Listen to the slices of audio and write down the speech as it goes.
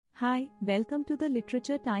Hi, welcome to the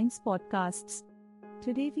Literature Times podcasts.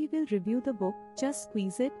 Today we will review the book Just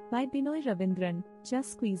Squeeze It by Binoy Raveendran.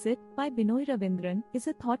 Just Squeeze It by Binoy Raveendran is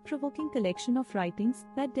a thought-provoking collection of writings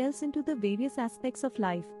that delves into the various aspects of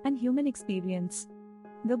life and human experience.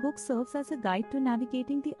 The book serves as a guide to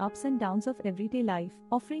navigating the ups and downs of everyday life,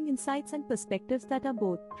 offering insights and perspectives that are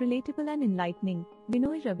both relatable and enlightening.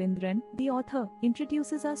 Binoy Raveendran, the author,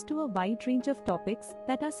 introduces us to a wide range of topics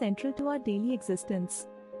that are central to our daily existence.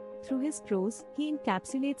 Through his prose, he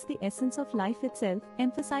encapsulates the essence of life itself,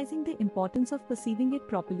 emphasizing the importance of perceiving it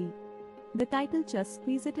properly. The title Just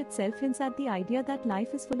Squeeze It itself hints at the idea that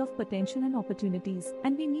life is full of potential and opportunities,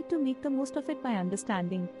 and we need to make the most of it by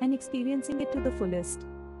understanding and experiencing it to the fullest.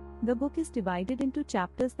 The book is divided into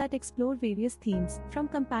chapters that explore various themes, from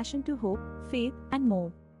compassion to hope, faith, and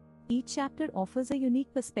more. Each chapter offers a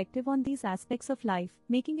unique perspective on these aspects of life,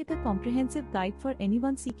 making it a comprehensive guide for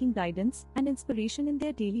anyone seeking guidance and inspiration in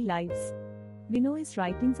their daily lives. Binoy's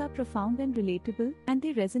writings are profound and relatable, and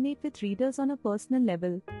they resonate with readers on a personal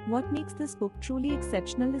level. What makes this book truly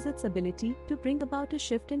exceptional is its ability to bring about a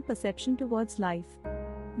shift in perception towards life.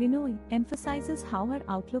 Binoy emphasizes how our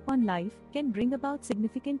outlook on life can bring about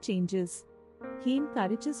significant changes. He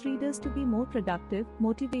encourages readers to be more productive,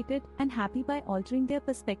 motivated, and happy by altering their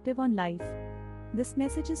perspective on life. This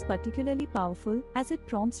message is particularly powerful as it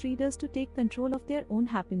prompts readers to take control of their own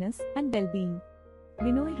happiness and well-being.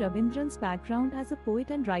 Binoy Raveendran's background as a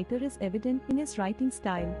poet and writer is evident in his writing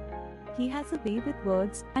style. He has a way with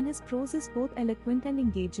words, and his prose is both eloquent and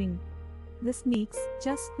engaging. This makes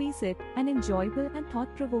Just Squeeze It an enjoyable and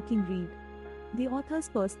thought-provoking read. The author's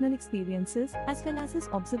personal experiences, as well as his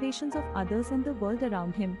observations of others and the world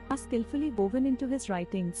around him, are skillfully woven into his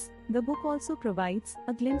writings. The book also provides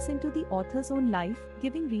a glimpse into the author's own life,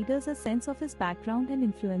 giving readers a sense of his background and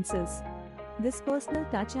influences. This personal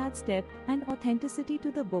touch adds depth and authenticity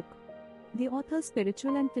to the book. The author's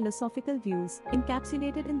spiritual and philosophical views,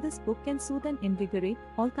 encapsulated in this book, can soothe and invigorate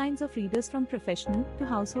all kinds of readers from professional to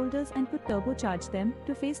householders and could turbocharge them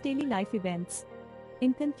to face daily life events.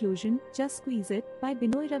 In conclusion, Just Squeeze It by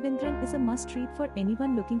Binoy Raveendran is a must-read for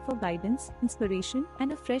anyone looking for guidance, inspiration,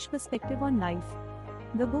 and a fresh perspective on life.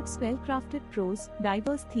 The book's well-crafted prose,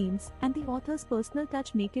 diverse themes, and the author's personal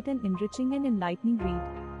touch make it an enriching and enlightening read.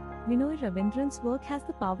 Binoy Raveendran's work has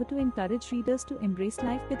the power to encourage readers to embrace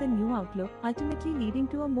life with a new outlook, ultimately leading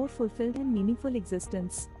to a more fulfilled and meaningful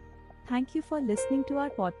existence. Thank you for listening to our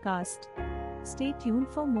podcast. Stay tuned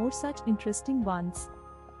for more such interesting ones.